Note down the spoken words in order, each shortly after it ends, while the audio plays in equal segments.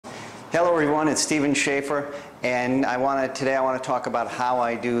Hello everyone, it's Steven Schaefer, and today I want to talk about how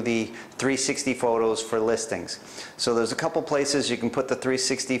I do the 360 photos for listings. So there's a couple places you can put the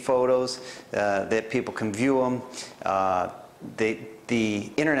 360 photos that people can view them.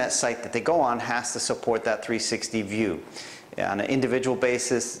 The internet site that they go on has to support that 360 view. On an individual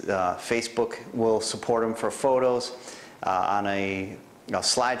basis, Facebook will support them for photos. On a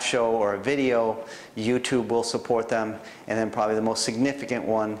slideshow or a video, YouTube will support them, and then probably the most significant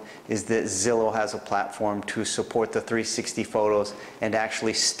one is that Zillow has a platform to support the 360 photos and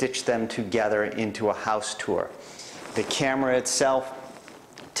actually stitch them together into a house tour. The camera itself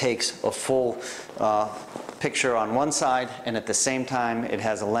takes a full picture on one side, and at the same time it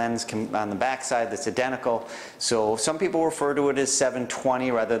has a lens on the back side that's identical. So some people refer to it as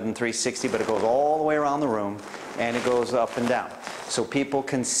 720 rather than 360, but it goes all the way around the room and it goes up and down. So people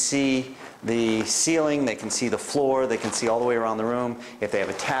can see the ceiling, they can see the floor, they can see all the way around the room. If they have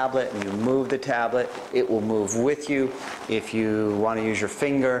a tablet and you move the tablet, it will move with you. If you want to use your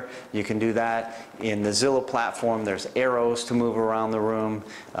finger, you can do that. In the Zillow platform, there's arrows to move around the room.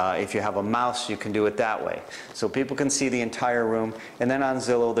 If you have a mouse, you can do it that way. So people can see the entire room, and then on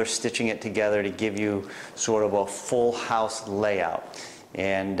Zillow, they're stitching it together to give you sort of a full house layout.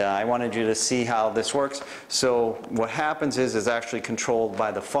 And I wanted you to see how this works. So what happens is it's actually controlled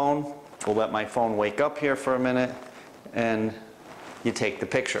by the phone. We'll let my phone wake up here for a minute, and you take the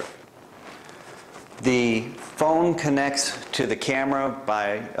picture. The phone connects to the camera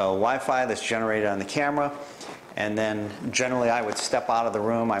by Wi-Fi that's generated on the camera, and then generally I would step out of the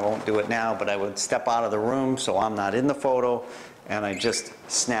room. I won't do it now, but I would step out of the room so I'm not in the photo, and I just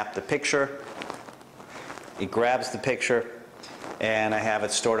snap the picture. It grabs the picture, and I have it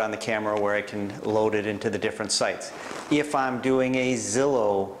stored on the camera where I can load it into the different sites. If I'm doing a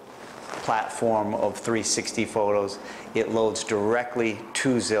Zillow platform of 360 photos, it loads directly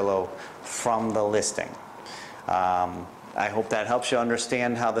to Zillow from the listing. I hope that helps you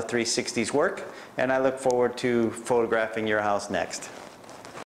understand how the 360s work, and I look forward to photographing your house next.